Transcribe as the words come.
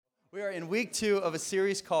We are in week 2 of a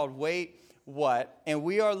series called Wait, What? And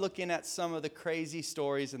we are looking at some of the crazy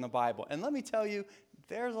stories in the Bible. And let me tell you,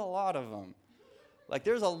 there's a lot of them. Like,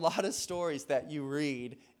 there's a lot of stories that you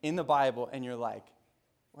read in the Bible and you're like,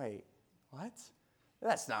 wait, what?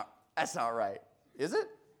 That's not right. Is it?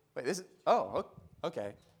 Wait,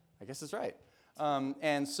 okay. I guess it's right.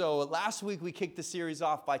 And so last week we kicked the series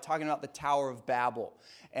off by talking about the Tower of Babel.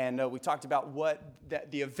 And we talked about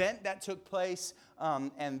the event that took place.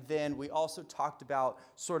 And then we also talked about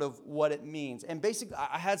sort of what it means. And basically,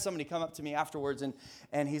 I had somebody come up to me afterwards,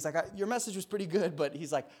 and he's like, your message was pretty good, but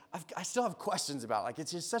he's like, I still have questions about it. Like,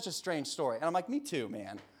 it's just such a strange story. And I'm like, me too,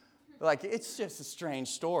 man. Like, it's just a strange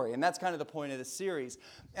story. And that's kind of the point of the series.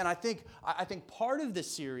 And I think part of this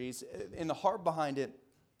series, in the heart behind it,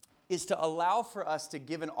 is to allow for us to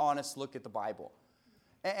give an honest look at the Bible.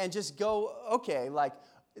 And just go, okay, like,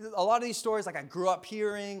 a lot of these stories, like I grew up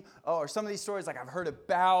hearing, or some of these stories, like I've heard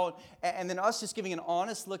about, and then us just giving an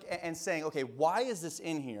honest look and saying, okay, why is this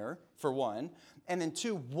in here, for one? And then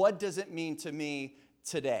two, what does it mean to me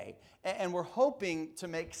today? And we're hoping to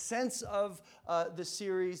make sense of the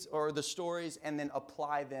series or the stories and then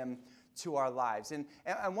apply them to our lives. And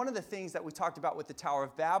one of the things that we talked about with the Tower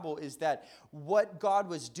of Babel is that what God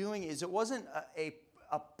was doing is it wasn't a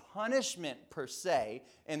punishment per se,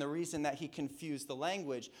 and the reason that he confused the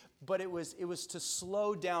language, but it was to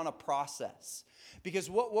slow down a process. Because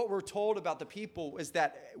what we're told about the people is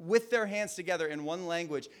that with their hands together in one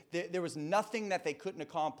language, there was nothing that they couldn't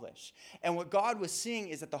accomplish. And what God was seeing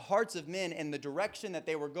is that the hearts of men and the direction that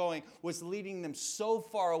they were going was leading them so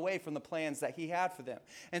far away from the plans that he had for them.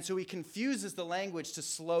 And so he confuses the language to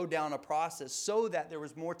slow down a process so that there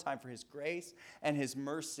was more time for his grace and his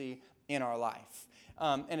mercy in our life.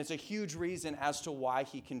 And it's a huge reason as to why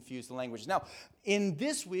he confused the language. Now, in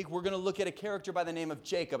this week, we're going to look at a character by the name of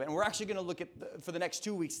Jacob. And we're actually going to look at, for the next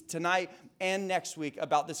 2 weeks, tonight and next week,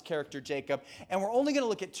 about this character, Jacob. And we're only going to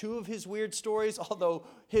look at 2 of his weird stories, although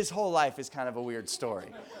his whole life is kind of a weird story.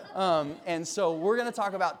 And so we're going to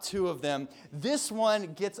talk about 2 of them. This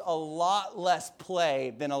one gets a lot less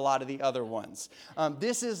play than a lot of the other ones.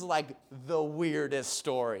 This is like the weirdest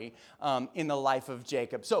story in the life of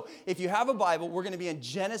Jacob. So if you have a Bible, we're going to be in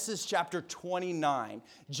Genesis chapter 29.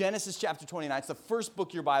 Genesis chapter 29. It's the first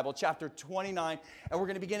book of your Bible, chapter 29. And we're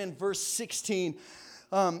going to begin in verse 16.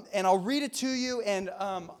 And I'll read it to you, and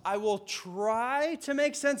I will try to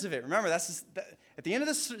make sense of it. Remember, at the end of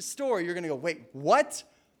the story, you're going to go, wait, what?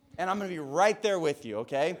 And I'm going to be right there with you,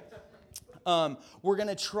 okay? We're going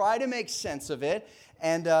to try to make sense of it,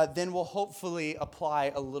 and then we'll hopefully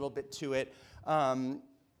apply a little bit to it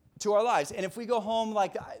to our lives. And if we go home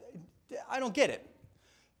like, I don't get it,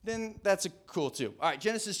 then that's cool too. All right,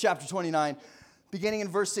 Genesis chapter 29, beginning in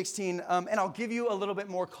verse 16. And I'll give you a little bit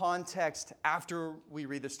more context after we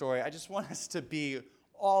read the story. I just want us to be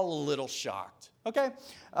all a little shocked, okay?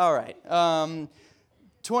 All right.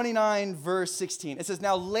 29, verse 16. It says,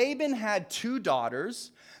 now Laban had 2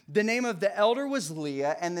 daughters. The name of the elder was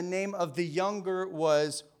Leah, and the name of the younger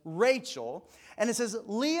was Rachel. And it says,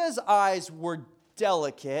 Leah's eyes were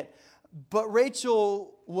delicate, but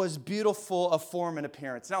Rachel was beautiful of form and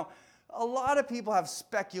appearance. Now, a lot of people have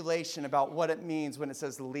speculation about what it means when it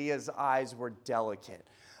says Leah's eyes were delicate.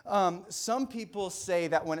 Some people say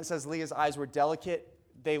that when it says Leah's eyes were delicate,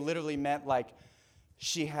 they literally meant like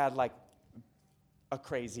she had like a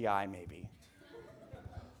crazy eye maybe.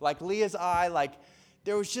 Like Leah's eye, like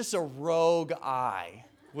there was just a rogue eye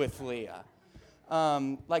with Leah.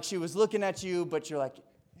 Like she was looking at you, but you're like,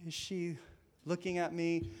 is she looking at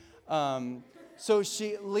me? So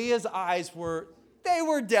Leah's eyes were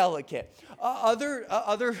delicate.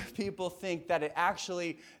 Other people think that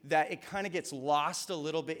it kind of gets lost a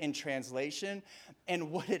little bit in translation. And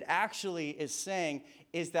what it actually is saying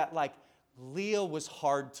is that like Leah was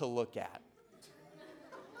hard to look at.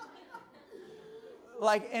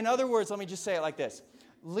 Like, in other words, let me just say it like this.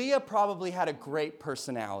 Leah probably had a great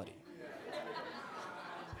personality.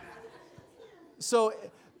 So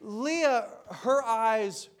Leah, her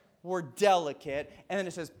eyes were delicate, and then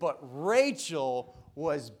it says, but Rachel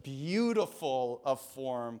was beautiful of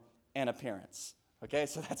form and appearance. Okay,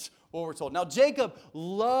 so that's what we're told. Now, Jacob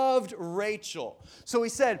loved Rachel. So he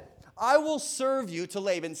said, I will serve you to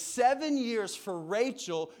Laban 7 years for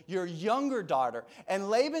Rachel, your younger daughter. And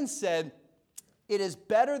Laban said, it is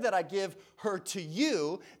better that I give her to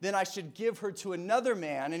you than I should give her to another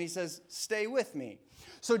man. And he says, stay with me.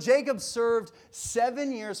 So Jacob served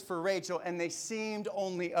 7 years for Rachel, and they seemed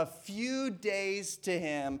only a few days to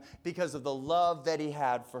him because of the love that he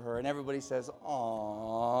had for her. And everybody says,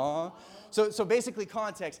 aww. So basically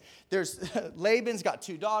context, there's Laban's got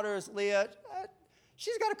 2 daughters. Leah,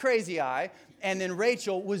 she's got a crazy eye. And then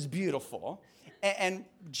Rachel was beautiful. And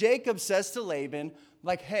Jacob says to Laban,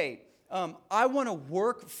 like, hey, I want to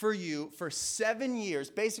work for you for 7 years,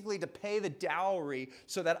 basically to pay the dowry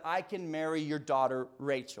so that I can marry your daughter,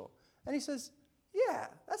 Rachel. And he says, yeah,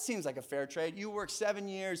 that seems like a fair trade. You work 7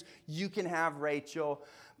 years, you can have Rachel.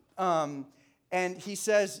 And he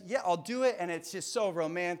says, yeah, I'll do it. And it's just so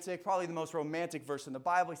romantic, probably the most romantic verse in the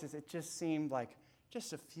Bible. He says, it just seemed like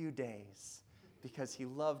just a few days because he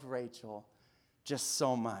loved Rachel just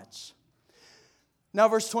so much. Now,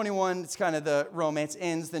 verse 21, it's kind of the romance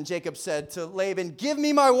ends. Then Jacob said to Laban, give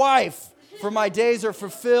me my wife, for my days are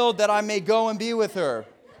fulfilled that I may go and be with her.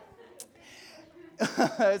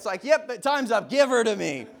 It's like, yep, time's up. Give her to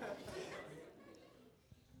me.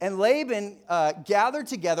 And Laban gathered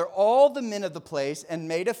together all the men of the place and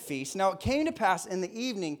made a feast. Now, it came to pass in the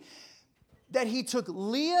evening that he took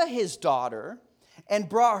Leah, his daughter, and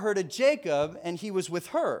brought her to Jacob, and he was with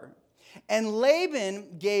her. And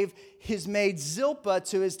Laban gave his maid Zilpah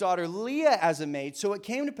to his daughter Leah as a maid. So it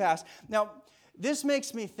came to pass. Now, this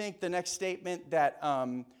makes me think the next statement that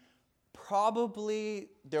probably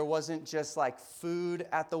there wasn't just like food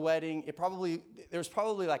at the wedding. There was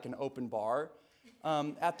probably like an open bar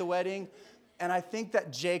at the wedding. And I think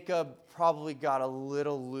that Jacob probably got a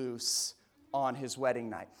little loose on his wedding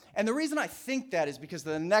night. And the reason I think that is because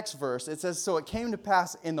the next verse, it says, so it came to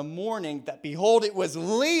pass in the morning that, behold, it was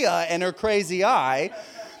Leah and her crazy eye.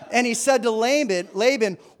 And he said to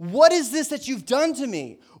Laban, what is this that you've done to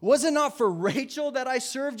me? Was it not for Rachel that I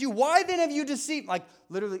served you? Why then have you deceived? Like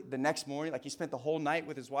literally the next morning, like he spent the whole night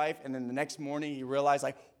with his wife. And then the next morning he realized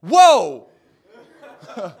like, whoa,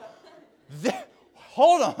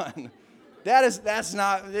 hold on. That's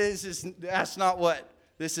not what,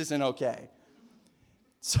 this isn't okay.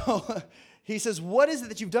 So he says, what is it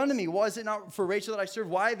that you've done to me? Was it not for Rachel that I served?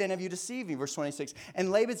 Why then have you deceived me? Verse 26.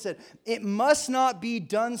 And Laban said, it must not be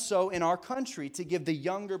done so in our country to give the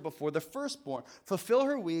younger before the firstborn. Fulfill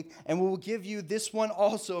her week, and we will give you this one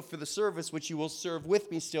also for the service which you will serve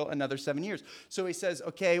with me still another 7 years. So he says,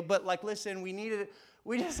 okay, but like, listen,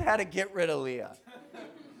 we just had to get rid of Leah.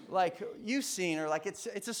 Like, you've seen her, like it's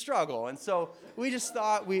a struggle. And so we just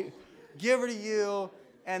thought we give her to you.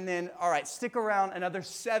 And then, all right, stick around another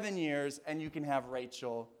 7 years, and you can have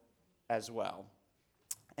Rachel as well.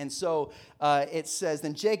 And so it says,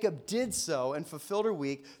 then Jacob did so and fulfilled her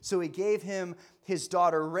week. So he gave him his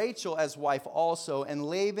daughter Rachel as wife also. And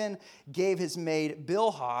Laban gave his maid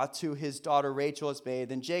Bilhah to his daughter Rachel as maid.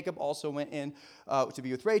 Then Jacob also went in to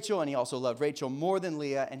be with Rachel, and he also loved Rachel more than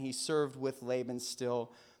Leah, and he served with Laban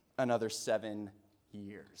still another 7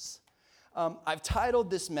 years. I've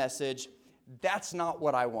titled this message, That's Not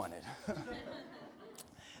What I Wanted.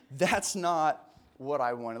 That's not what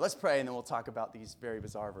I wanted. Let's pray, and then we'll talk about these very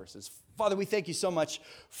bizarre verses. Father, we thank you so much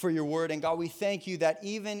for your word. And God, we thank you that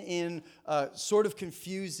even in sort of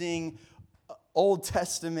confusing Old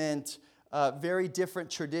Testament, very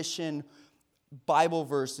different tradition Bible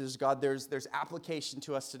verses, God, there's application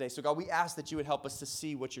to us today. So God, we ask that you would help us to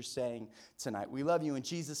see what you're saying tonight. We love you in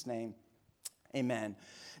Jesus' name. Amen.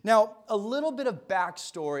 Now, a little bit of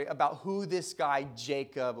backstory about who this guy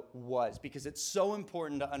Jacob was, because it's so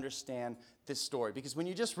important to understand this story. Because when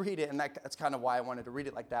you just read it, and that's kind of why I wanted to read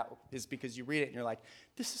it like that, is because you read it and you're like,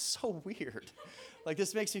 this is so weird. Like,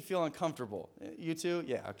 this makes me feel uncomfortable. You too?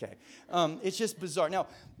 Yeah, okay. It's just bizarre. Now,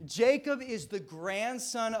 Jacob is the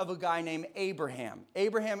grandson of a guy named Abraham.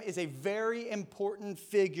 Abraham is a very important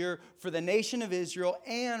figure for the nation of Israel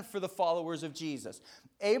and for the followers of Jesus.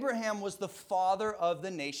 Abraham was the father of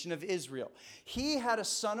the nation of Israel. He had a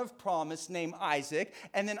son of promise named Isaac,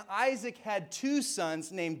 and then Isaac had two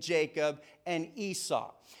sons named Jacob and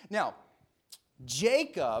Esau. Now,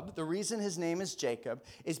 Jacob, the reason his name is Jacob,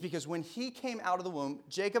 is because when he came out of the womb,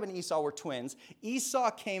 Jacob and Esau were twins.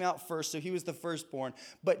 Esau came out first, so he was the firstborn.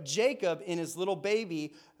 But Jacob, with his little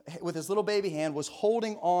baby hand, was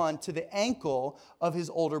holding on to the ankle of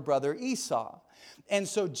his older brother Esau. And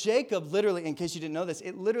so Jacob literally, in case you didn't know this,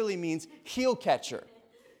 it literally means heel catcher.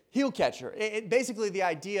 Heel catcher. Basically, the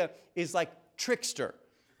idea is like trickster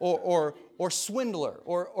or swindler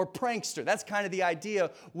or prankster. That's kind of the idea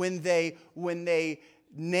when they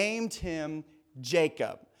named him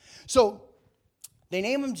Jacob. So they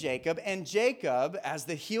named him Jacob, and Jacob, as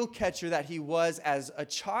the heel catcher that he was as a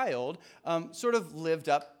child, sort of lived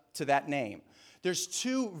up to that name. There's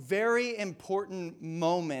two very important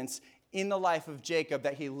moments in the life of Jacob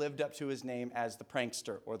that he lived up to his name as the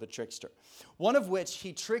prankster or the trickster. One of which,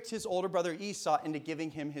 he tricked his older brother Esau into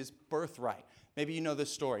giving him his birthright. Maybe you know this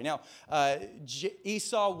story. Now,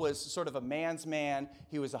 Esau was sort of a man's man.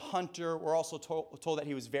 He was a hunter. We're also told that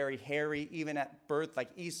he was very hairy, even at birth. Like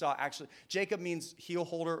Esau, actually, Jacob means heel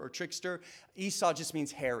holder or trickster. Esau just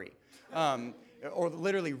means hairy, or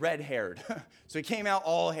literally red-haired. So he came out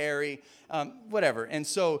all hairy, whatever. And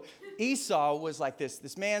so Esau was like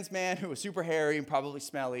this man's man who was super hairy and probably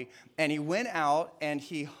smelly. And he went out and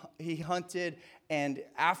he hunted. And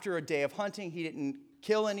after a day of hunting, he didn't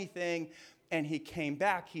kill anything. And he came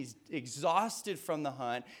back. He's exhausted from the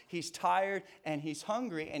hunt. He's tired and he's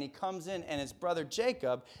hungry. And he comes in and his brother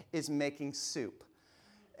Jacob is making soup.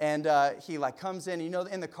 And he comes in. You know,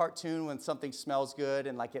 in the cartoon when something smells good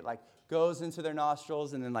and it goes into their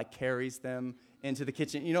nostrils and then carries them into the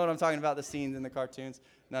kitchen. You know what I'm talking about? The scenes in the cartoons.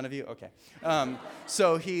 None of you? Okay.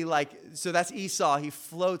 So that's Esau. He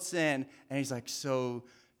floats in and he's like, so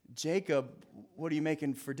Jacob, what are you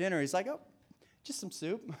making for dinner? He's like, oh, just some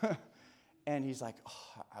soup. And he's like,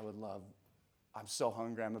 oh, I'm so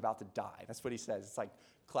hungry, I'm about to die. That's what he says. It's like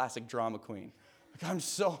classic drama queen. I'm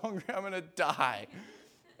so hungry, I'm going to die.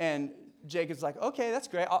 And Jacob's like, okay, that's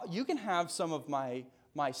great. You can have some of my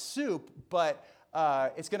soup, but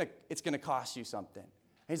it's gonna cost you something. And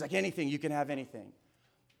he's like, anything, you can have anything.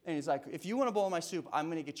 And he's like, if you want a bowl of my soup, I'm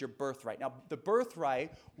going to get your birthright. Now, the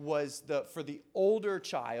birthright was for the older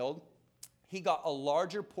child, he got a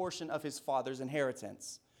larger portion of his father's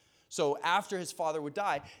inheritance. So after his father would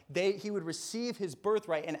die, he would receive his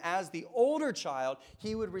birthright, and as the older child,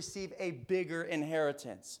 he would receive a bigger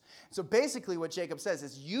inheritance. So basically what Jacob says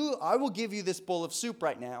is, I will give you this bowl of soup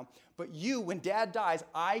right now, but when Dad dies,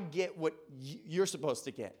 I get what you're supposed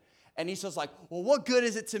to get. And Esau's like, well, what good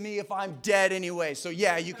is it to me if I'm dead anyway? So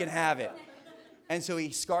yeah, you can have it. And so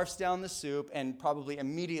he scarfs down the soup and probably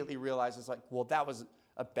immediately realizes well, that was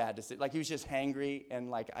a bad decision. He was just hangry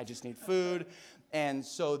and I just need food. And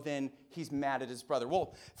so then he's mad at his brother.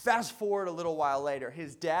 Well, fast forward a little while later.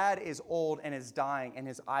 His dad is old and is dying and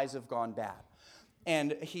his eyes have gone bad.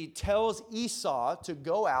 And he tells Esau to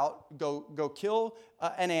go out, go kill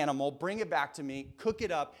an animal, bring it back to me, cook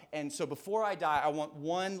it up. And so before I die, I want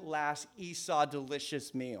one last Esau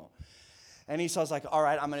delicious meal. And Esau's like, all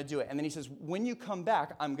right, I'm going to do it. And then he says, when you come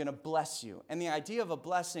back, I'm going to bless you. And the idea of a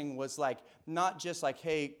blessing was not just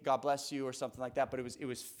hey, God bless you or something like that, but it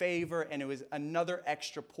was favor, and it was another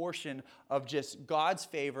extra portion of just God's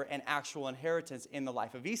favor and actual inheritance in the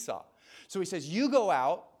life of Esau. So he says, you go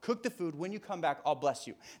out, cook the food. When you come back, I'll bless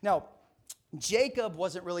you. Now, Jacob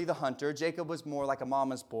wasn't really the hunter. Jacob was more like a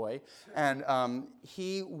mama's boy. And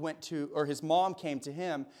his mom came to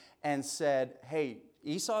him and said, hey,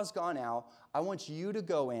 Esau's gone out. I want you to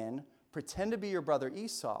go in, pretend to be your brother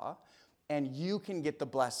Esau, and you can get the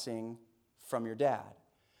blessing from your dad.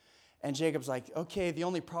 And Jacob's like, okay, the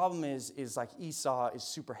only problem is Esau is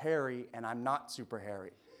super hairy and I'm not super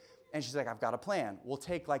hairy. And she's like, I've got a plan. We'll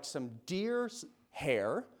take some deer's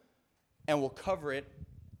hair and we'll cover it.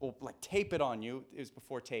 We'll tape it on you. It was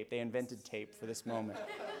before tape. They invented tape for this moment.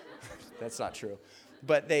 That's not true.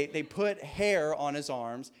 But they put hair on his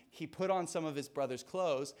arms. He put on some of his brother's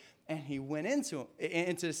clothes, and he went in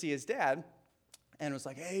to see his dad, and was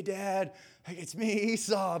like, "Hey, Dad, it's me,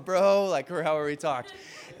 Esau, bro," or however he talked,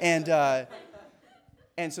 and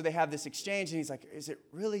so they have this exchange, and he's like, "Is it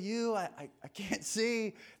really you? I can't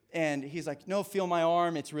see." And he's like, "No, feel my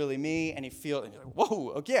arm. It's really me." And he's like,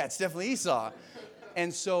 "Whoa, okay, it's definitely Esau."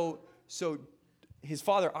 And so his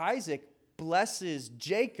father Isaac blesses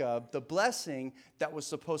Jacob, the blessing that was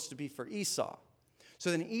supposed to be for Esau. So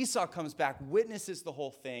then Esau comes back, witnesses the whole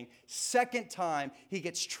thing. Second time, he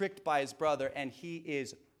gets tricked by his brother, and he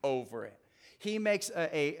is over it. He makes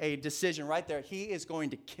a decision right there. He is going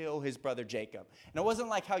to kill his brother Jacob. And it wasn't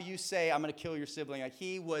like how you say, I'm going to kill your sibling.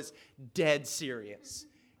 He was dead serious.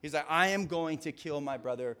 He's like, I am going to kill my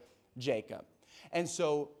brother Jacob. And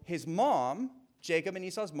so his mom, Jacob and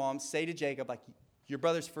Esau's mom, say to Jacob, your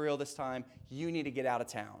brother's for real this time. You need to get out of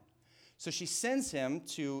town. So she sends him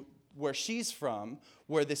to where she's from,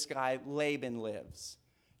 where this guy Laban lives.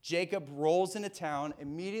 Jacob rolls into town,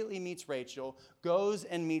 immediately meets Rachel, goes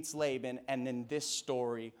and meets Laban, and then this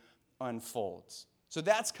story unfolds. So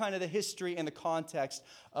that's kind of the history and the context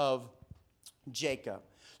of Jacob.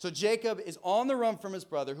 So Jacob is on the run from his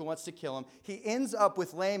brother who wants to kill him. He ends up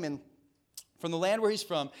with Laban from the land where he's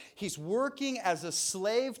from. He's working as a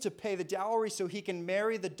slave to pay the dowry so he can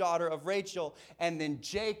marry the daughter of Rachel. And then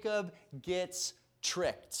Jacob gets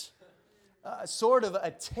tricked. Sort of a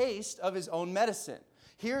taste of his own medicine.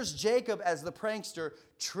 Here's Jacob as the prankster,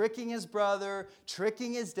 tricking his brother,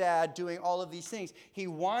 tricking his dad, doing all of these things. He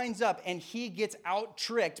winds up and he gets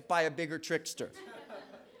out-tricked by a bigger trickster.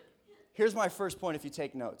 Here's my first point if you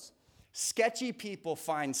take notes. Sketchy people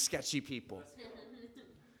find sketchy people.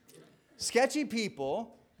 Sketchy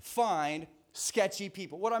people find sketchy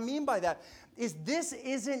people. What I mean by that is this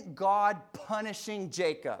isn't God punishing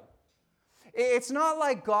Jacob. It's not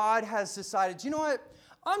like God has decided, you know what?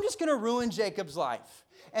 I'm just going to ruin Jacob's life.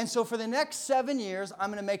 And so for the next 7 years, I'm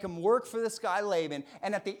going to make him work for this guy Laban.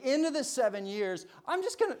 And at the end of the 7 years, I'm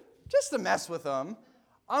just to mess with him,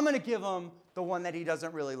 I'm going to give him the one that he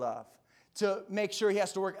doesn't really love. To make sure he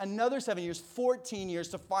has to work another 7 years, 14 years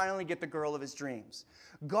to finally get the girl of his dreams.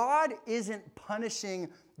 God isn't punishing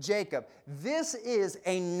Jacob. This is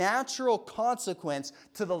a natural consequence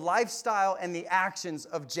to the lifestyle and the actions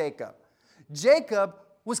of Jacob. Jacob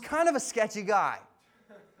was kind of a sketchy guy.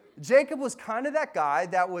 Jacob was kind of that guy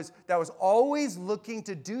that was always looking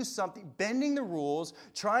to do something, bending the rules,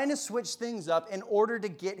 trying to switch things up in order to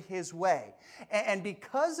get his way. And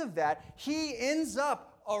because of that, he ends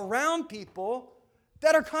up around people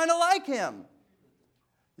that are kind of like him.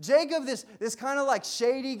 Jacob, this kind of like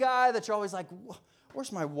shady guy that you're always like,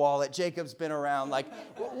 where's my wallet? Jacob's been around. Like,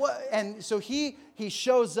 what? And so he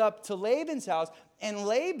shows up to Laban's house. And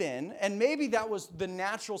Laban, and maybe that was the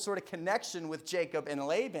natural sort of connection with Jacob and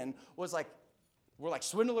Laban, was like, we're like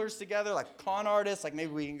swindlers together, like con artists, like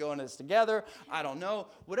maybe we can go into this together. I don't know.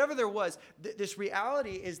 Whatever there was, this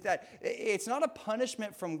reality is that it's not a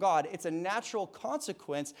punishment from God. It's a natural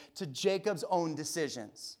consequence to Jacob's own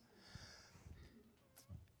decisions.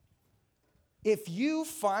 If you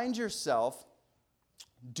find yourself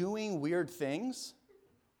doing weird things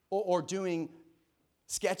or doing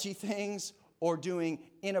sketchy things or doing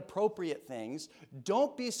inappropriate things,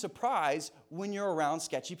 don't be surprised when you're around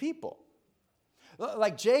sketchy people.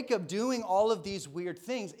 Like Jacob doing all of these weird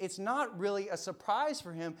things, it's not really a surprise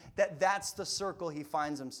for him that that's the circle he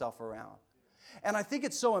finds himself around. And I think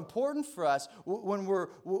it's so important for us when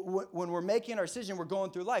we're making our decision, we're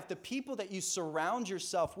going through life, the people that you surround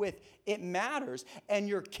yourself with, it matters. And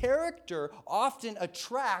your character often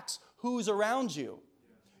attracts who's around you.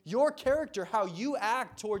 Your character, how you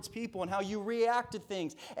act towards people and how you react to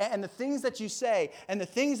things and the things that you say and the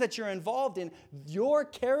things that you're involved in, your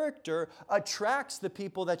character attracts the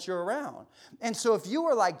people that you're around. And so if you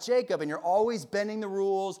are like Jacob and you're always bending the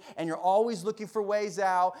rules and you're always looking for ways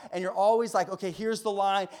out and you're always like, okay, here's the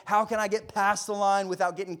line. How can I get past the line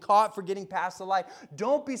without getting caught for getting past the line?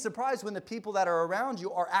 Don't be surprised when the people that are around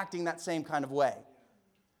you are acting that same kind of way.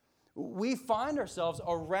 We find ourselves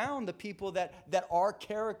around the people that our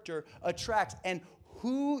character attracts, and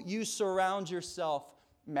who you surround yourself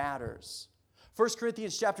matters. 1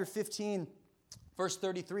 Corinthians chapter 15, verse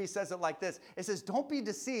 33 says it like this. It says, don't be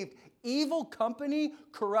deceived. Evil company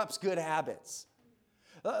corrupts good habits.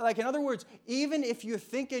 Like, in other words, even if you're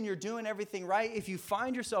thinking you're doing everything right, if you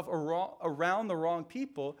find yourself around the wrong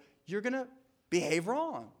people, you're going to behave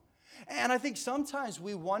wrong. And I think sometimes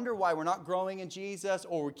we wonder why we're not growing in Jesus,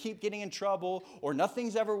 or we keep getting in trouble, or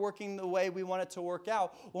nothing's ever working the way we want it to work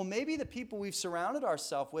out. Well, maybe the people we've surrounded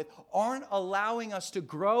ourselves with aren't allowing us to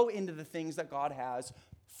grow into the things that God has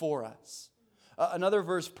for us. Another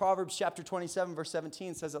verse, Proverbs chapter 27, verse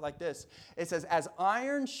 17, says it like this. It says, as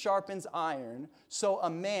iron sharpens iron, so a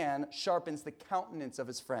man sharpens the countenance of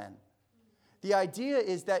his friend. The idea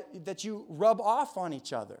is that you rub off on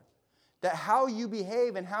each other. That how you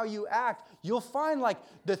behave and how you act, you'll find like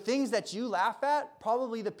the things that you laugh at,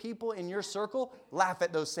 probably the people in your circle laugh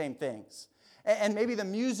at those same things. And maybe the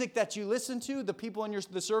music that you listen to, the people in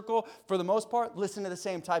the circle, for the most part, listen to the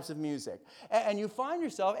same types of music. And you find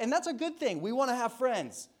yourself, and that's a good thing. We want to have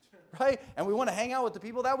friends, right? And we want to hang out with the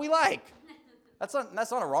people that we like. That's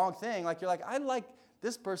not a wrong thing. Like, you're like, I like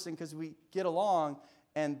this person because we get along,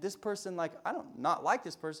 and this person, like, I don't not like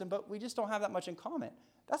this person, but we just don't have that much in common.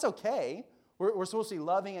 That's okay. We're supposed to be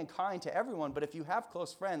loving and kind to everyone, but if you have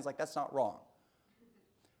close friends, like, that's not wrong.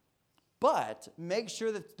 But make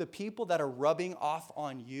sure that the people that are rubbing off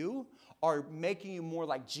on you are making you more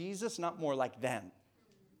like Jesus, not more like them.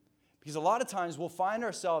 Because a lot of times we'll find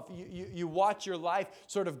ourselves, you watch your life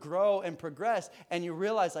sort of grow and progress, and you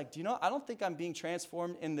realize, like, do you know, I don't think I'm being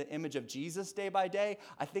transformed in the image of Jesus day by day.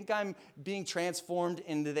 I think I'm being transformed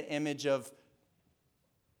into the image of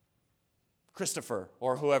Christopher,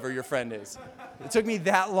 or whoever your friend is. It took me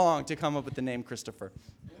that long to come up with the name Christopher.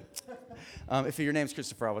 If your name's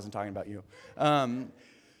Christopher, I wasn't talking about you.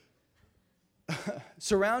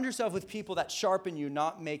 Surround yourself with people that sharpen you,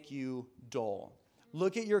 not make you dull.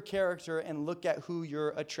 Look at your character and look at who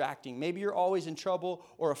you're attracting. Maybe you're always in trouble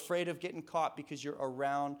or afraid of getting caught because you're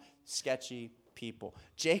around sketchy people.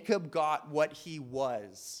 Jacob got what he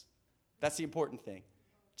was. That's the important thing.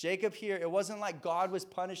 Jacob here, it wasn't like God was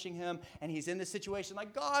punishing him and he's in this situation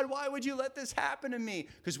like, God, why would you let this happen to me?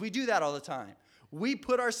 Because we do that all the time. We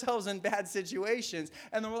put ourselves in bad situations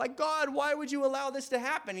and then we're like, God, why would you allow this to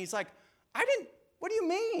happen? He's like, what do you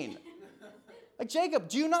mean? Like, Jacob,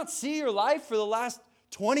 do you not see your life for the last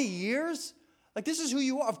 20 years? Like, this is who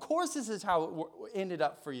you are. Of course, this is how it ended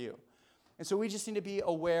up for you. And so we just need to be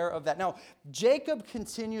aware of that. Now, Jacob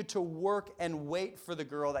continued to work and wait for the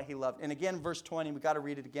girl that he loved. And again, verse 20, we got to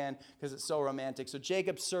read it again because it's so romantic. So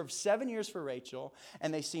Jacob served 7 years for Rachel,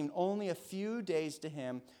 and they seemed only a few days to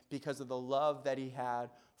him because of the love that he had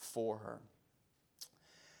for her.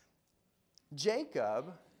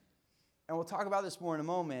 Jacob, and we'll talk about this more in a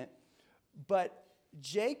moment, but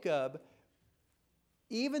Jacob,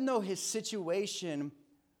 even though his situation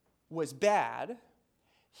was bad,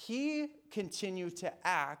 he continued to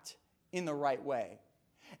act in the right way.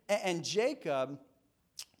 And Jacob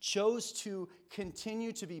chose to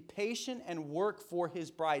continue to be patient and work for his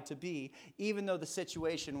bride-to-be, even though the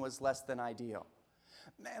situation was less than ideal.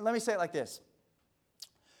 Let me say it like this.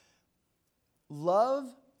 Love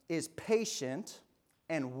is patient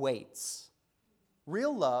and waits.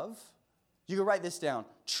 Real love, you can write this down.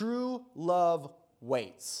 True love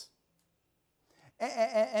waits.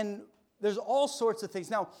 And there's all sorts of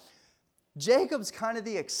things. Now, Jacob's kind of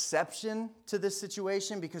the exception to this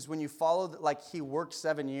situation because when you follow, like, he worked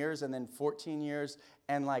 7 years and then 14 years,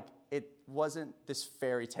 and, like, it wasn't this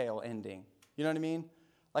fairy tale ending. You know what I mean?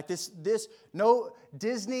 Like, no,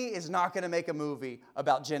 Disney is not going to make a movie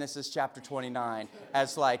about Genesis chapter 29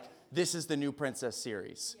 as, like, this is the new princess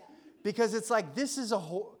series. Because it's like, this is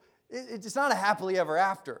it's not a happily ever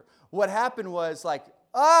after. What happened was, like,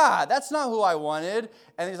 that's not who I wanted.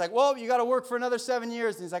 And he's like, well, you got to work for another 7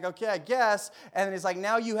 years. And he's like, okay, I guess. And then he's like,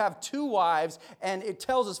 now you have 2 wives. And it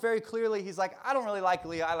tells us very clearly, he's like, I don't really like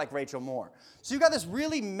Leah. I like Rachel more. So you've got this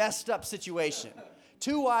really messed up situation.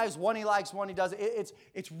 2 wives, one he likes, one he doesn't.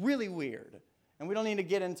 It's really weird. And we don't need to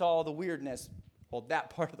get into all the weirdness. Well, that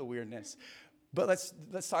part of the weirdness. But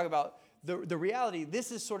let's talk about the reality.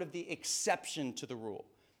 This is sort of the exception to the rule.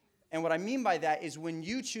 And what I mean by that is when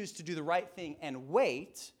you choose to do the right thing and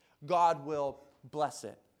wait, God will bless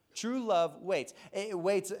it. True love waits. It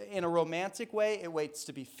waits in a romantic way. It waits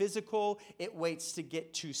to be physical. It waits to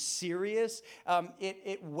get too serious.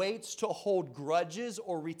 It waits to hold grudges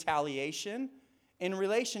or retaliation. In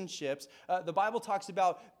relationships, the Bible talks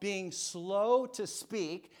about being slow to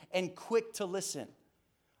speak and quick to listen.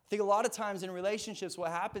 I think a lot of times in relationships,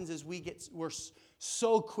 what happens is we're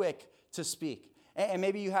so quick to speak. And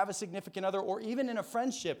maybe you have a significant other, or even in a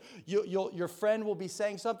friendship, your friend will be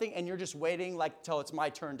saying something and you're just waiting like till it's my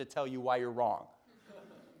turn to tell you why you're wrong.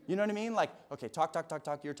 You know what I mean? Like, okay, talk,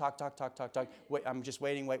 you're talk. Wait, I'm just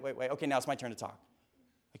waiting, wait. Okay, now it's my turn to talk.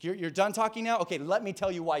 Like, you're done talking now? Okay, let me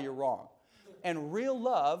tell you why you're wrong. And real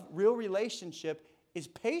love, real relationship is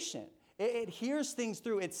patient. It hears things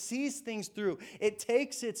through. It sees things through. It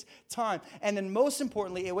takes its time. And then most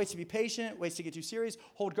importantly, it waits to be patient, waits to get too serious,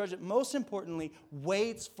 hold grudge. Most importantly,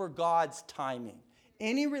 waits for God's timing.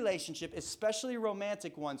 Any relationship, especially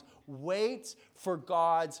romantic ones, waits for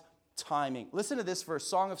God's timing. Listen to this verse,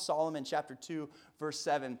 Song of Solomon, chapter 2, verse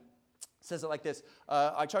 7. It says it like this.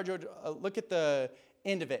 I charge you to look at the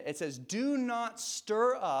end of it. It says, do not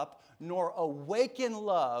stir up nor awaken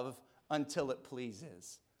love until it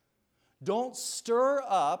pleases. Don't stir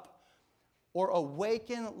up or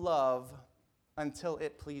awaken love until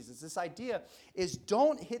it pleases. This idea is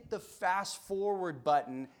don't hit the fast forward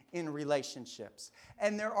button in relationships.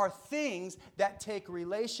 And there are things that take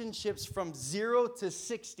relationships from 0 to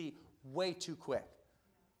 60 way too quick.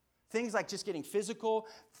 Things like just getting physical,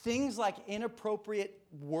 things like inappropriate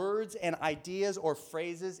words and ideas or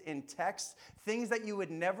phrases in text, things that you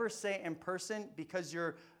would never say in person because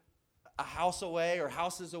you're a house away or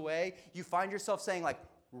houses away. You find yourself saying like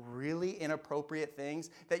really inappropriate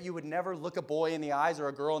things that you would never look a boy in the eyes or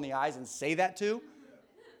a girl in the eyes and say that to.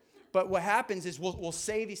 But what happens is we'll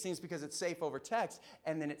say these things because it's safe over text,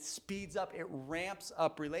 and then it speeds up, it ramps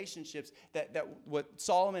up relationships that what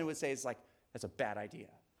Solomon would say is like, that's a bad idea.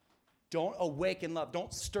 Don't awaken love.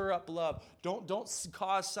 Don't stir up love. Don't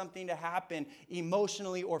cause something to happen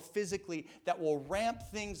emotionally or physically that will ramp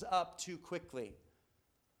things up too quickly.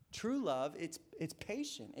 True love, it's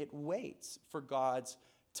patient. It waits for God's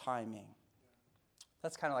timing.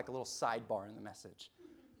 That's kind of like a little sidebar in the message.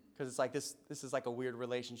 Because it's like this is like a weird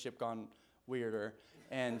relationship gone weirder.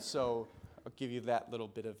 And so I'll give you that little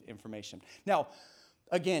bit of information. Now,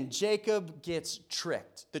 again, Jacob gets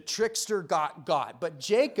tricked. The trickster got. But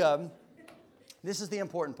Jacob, this is the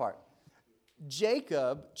important part.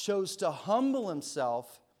 Jacob chose to humble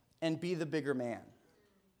himself and be the bigger man.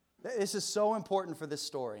 This is so important for this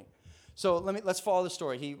story. So let's follow the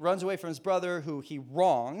story. He runs away from his brother who he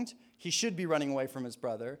wronged. He should be running away from his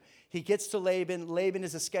brother. He gets to Laban. Laban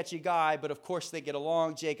is a sketchy guy, but of course they get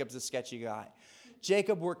along. Jacob's a sketchy guy.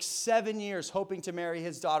 Jacob works 7 years hoping to marry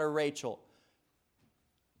his daughter Rachel.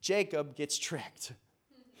 Jacob gets tricked.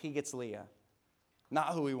 He gets Leah. Not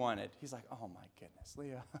who he wanted. He's like, oh my goodness,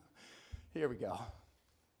 Leah. Here we go.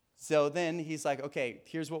 So then he's like, okay,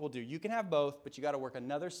 here's what we'll do. You can have both, but you got to work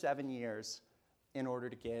another 7 years in order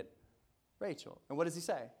to get Rachel. And what does he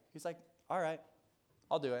say? He's like, all right,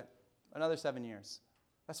 I'll do it. Another 7 years.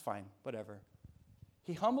 That's fine, whatever.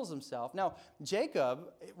 He humbles himself. Now,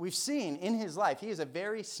 Jacob, we've seen in his life, he is a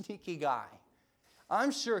very sneaky guy.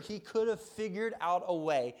 I'm sure he could have figured out a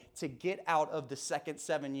way to get out of the second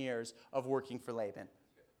 7 years of working for Laban.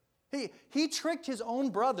 He tricked his own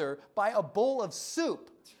brother by a bowl of soup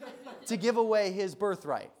to give away his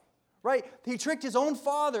birthright. Right? He tricked his own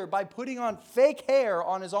father by putting on fake hair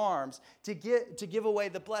on his arms to give away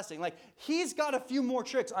the blessing. Like, he's got a few more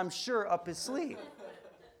tricks, I'm sure, up his sleeve.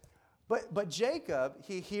 But Jacob,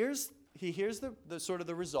 he hears the sort of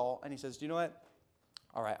the result, and he says, do you know what?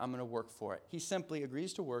 All right, I'm going to work for it. He simply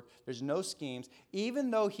agrees to work. There's no schemes.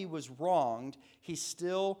 Even though he was wronged, he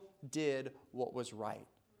still did what was right.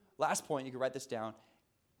 Last point, you can write this down.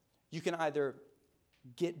 You can either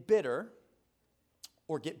get bitter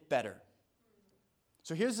or get better.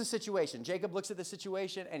 So here's the situation. Jacob looks at the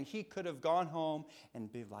situation, and he could have gone home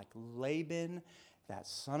and be like, Laban, that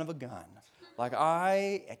son of a gun. Like,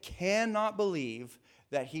 I cannot believe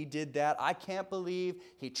that he did that. I can't believe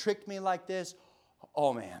he tricked me like this.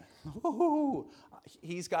 Oh, man.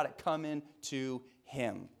 He's got it coming to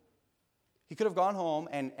him. He could have gone home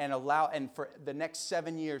and for the next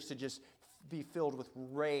 7 years to just be filled with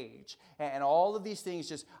rage. And all of these things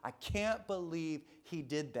just, I can't believe he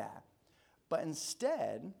did that. But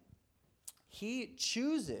instead, he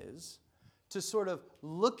chooses to sort of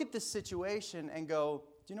look at the situation and go,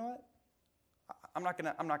 do you know what? I'm not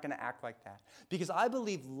gonna act like that. Because I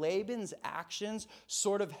believe Laban's actions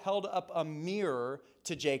sort of held up a mirror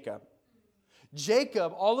to Jacob.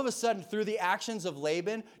 Jacob, all of a sudden, through the actions of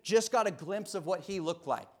Laban, just got a glimpse of what he looked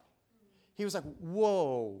like. He was like,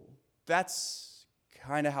 whoa, that's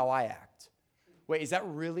kind of how I act. Wait, is that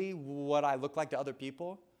really what I look like to other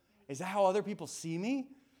people? Is that how other people see me?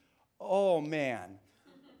 Oh, man.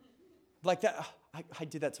 Like that, I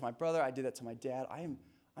did that to my brother. I did that to my dad. I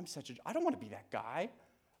don't want to be that guy.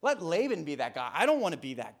 Let Laban be that guy. I don't want to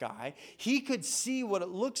be that guy. He could see what it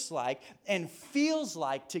looks like and feels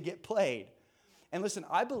like to get played. And listen,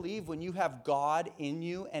 I believe when you have God in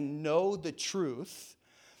you and know the truth,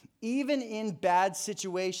 even in bad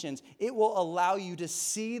situations, it will allow you to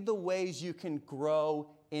see the ways you can grow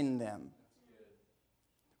in them.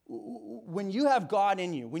 When you have God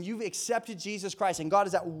in you, when you've accepted Jesus Christ and God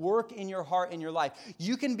is at work in your heart, in your life,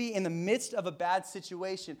 you can be in the midst of a bad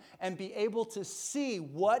situation and be able to see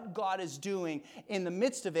what God is doing in the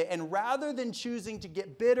midst of it. And rather than choosing to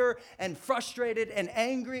get bitter and frustrated and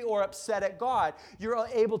angry or upset at God, you're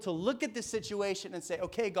able to look at this situation and say,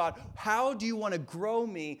 okay, God, how do you want to grow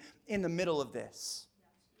me in the middle of this?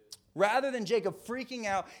 Rather than Jacob freaking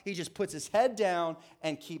out, he just puts his head down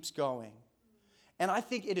and keeps going. And I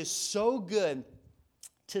think it is so good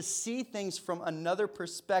to see things from another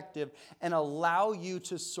perspective and allow you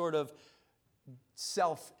to sort of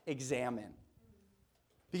self-examine.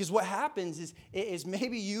 Because what happens is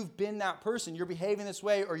maybe you've been that person. You're behaving this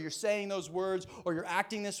way, or you're saying those words, or you're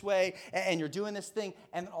acting this way, and you're doing this thing,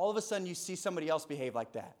 and all of a sudden you see somebody else behave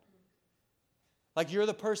like that. Like you're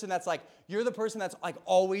the person that's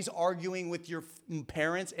always arguing with your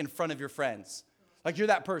parents in front of your friends. Like you're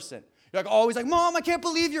that person. You're like always like, Mom, I can't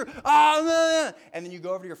believe you're, and then you go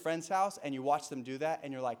over to your friend's house and you watch them do that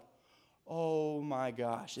and you're like, oh my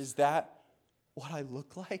gosh, is that what I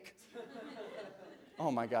look like?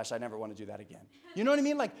 Oh my gosh, I never want to do that again. You know what I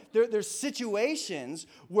mean? Like there's situations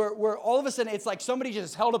where all of a sudden it's like somebody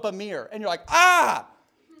just held up a mirror and you're like,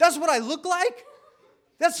 that's what I look like?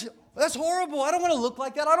 That's horrible. I don't want to look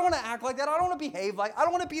like that. I don't want to act like that. I don't want to behave like, I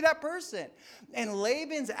don't want to be that person. And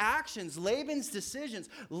Laban's actions, Laban's decisions,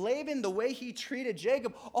 Laban, the way he treated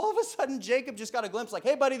Jacob, all of a sudden Jacob just got a glimpse like,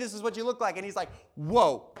 hey buddy, this is what you look like. And he's like,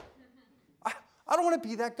 whoa, I don't want to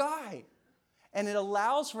be that guy. And it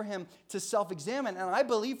allows for him to self-examine. And I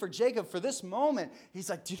believe for Jacob, for this moment,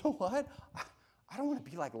 he's like, do you know what? I don't want to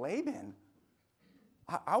be like Laban.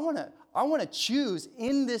 I want to choose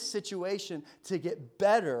in this situation to get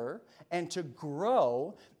better and to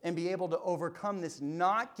grow and be able to overcome this,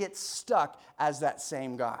 not get stuck as that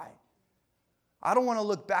same guy. I don't want to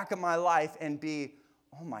look back at my life and be,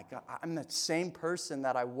 oh my God, I'm the same person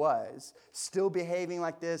that I was, still behaving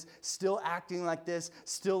like this, still acting like this,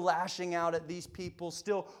 still lashing out at these people,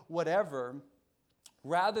 still whatever,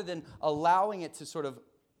 rather than allowing it to sort of,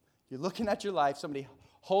 you're looking at your life, somebody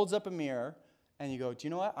holds up a mirror, and you go, do you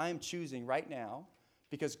know what? I am choosing right now,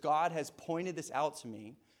 because God has pointed this out to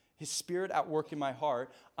me, His Spirit at work in my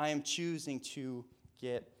heart, I am choosing to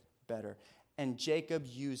get better. And Jacob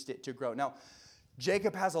used it to grow. Now,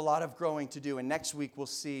 Jacob has a lot of growing to do, and next week we'll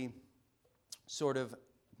see sort of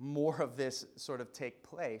more of this sort of take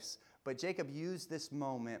place. But Jacob used this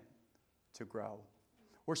moment to grow.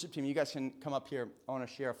 Worship team, you guys can come up here. I want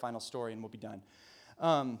to share a final story, and we'll be done.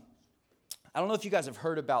 I don't know if you guys have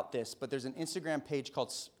heard about this, but there's an Instagram page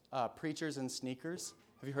called Preachers and Sneakers.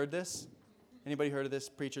 Have you heard this? Anybody heard of this?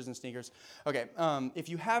 Preachers and Sneakers? Okay, if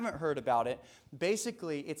you haven't heard about it,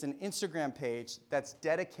 basically it's an Instagram page that's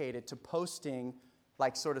dedicated to posting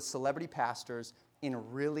like sort of celebrity pastors in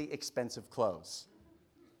really expensive clothes.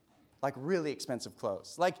 Like really expensive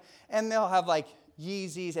clothes. Like, and they'll have like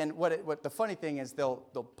Yeezys, and what the funny thing is they'll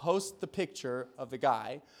post the picture of the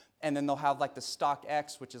guy, and then they'll have like the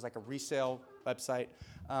StockX, which is like a resale website,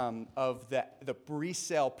 of the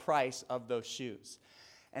resale price of those shoes.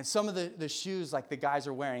 And some of the shoes like the guys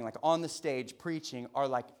are wearing, like on the stage preaching, are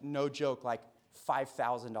like, no joke, like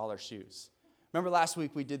 $5,000 shoes. Remember last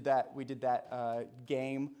week we did that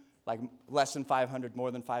game, like less than 500,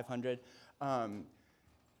 more than 500.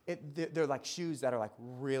 They're like shoes that are like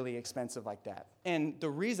really expensive like that. And the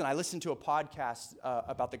reason I listened to a podcast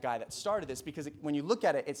about the guy that started this, because when you look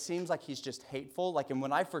at it, it seems like he's just hateful. Like, and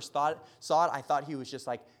when I first saw it, I thought he was just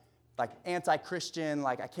like anti-Christian,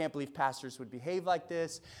 like I can't believe pastors would behave like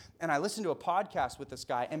this. And I listened to a podcast with this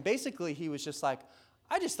guy, and basically he was just like,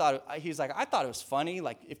 I thought it was funny.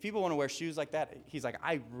 Like if people want to wear shoes like that, he's like,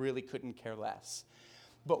 I really couldn't care less.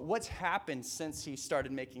 But what's happened since he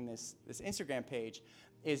started making this Instagram page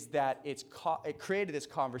is that it created this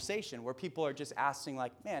conversation where people are just asking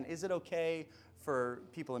like, man, is it okay for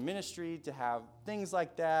people in ministry to have things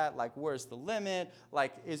like that? Like, where's the limit?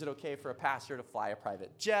 Like, is it okay for a pastor to fly a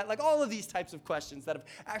private jet? Like, all of these types of questions that have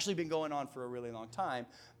actually been going on for a really long time,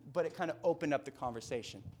 but it kind of opened up the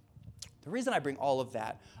conversation. The reason I bring all of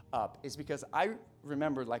that up is because I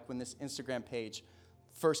remember, like, when this Instagram page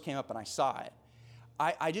first came up and I saw it,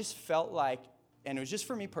 I just felt like, and it was just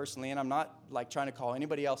for me personally, and I'm not, like, trying to call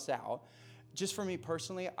anybody else out, just for me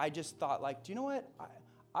personally, I just thought, like, do you know what?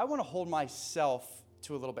 I want to hold myself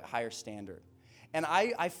to a little bit higher standard. And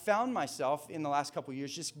I found myself in the last couple of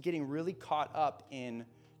years just getting really caught up in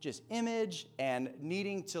just image and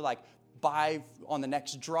needing to like buy on the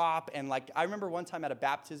next drop. And like, I remember one time at a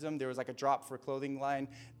baptism, there was like a drop for a clothing line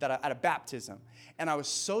at a baptism. And I was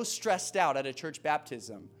so stressed out at a church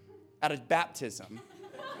baptism,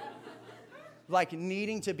 like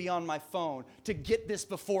needing to be on my phone to get this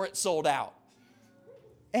before it sold out.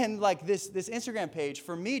 And like this Instagram page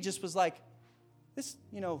for me just was like, this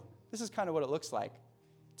is kind of what it looks like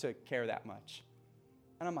to care that much.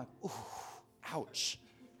 And I'm like, ooh, ouch.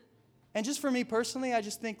 And just for me personally, I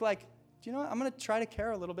just think like, do you know what? I'm going to try to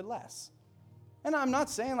care a little bit less. And I'm not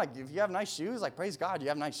saying like, if you have nice shoes, like praise God, you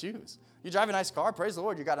have nice shoes. You drive a nice car, praise the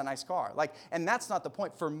Lord, you got a nice car. Like, and that's not the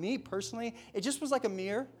point. For me personally, it just was like a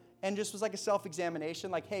mirror and just was like a self-examination.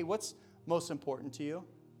 Like, hey, what's most important to you?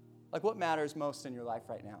 Like, what matters most in your life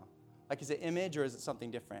right now? Like, is it image or is it something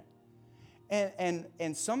different?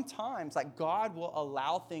 And sometimes, like, God will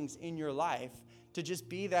allow things in your life to just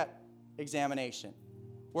be that examination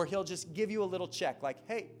where He'll just give you a little check. Like,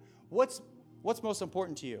 hey, what's most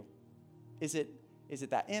important to you? Is it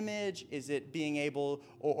that image? Is it being able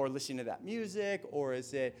or listening to that music? Or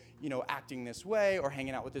is it, acting this way or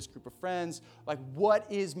hanging out with this group of friends? Like, what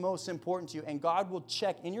is most important to you? And God will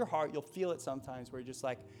check in your heart. You'll feel it sometimes where you're just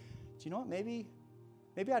like, do you know what? Maybe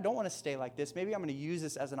I don't want to stay like this. Maybe I'm going to use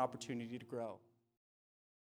this as an opportunity to grow.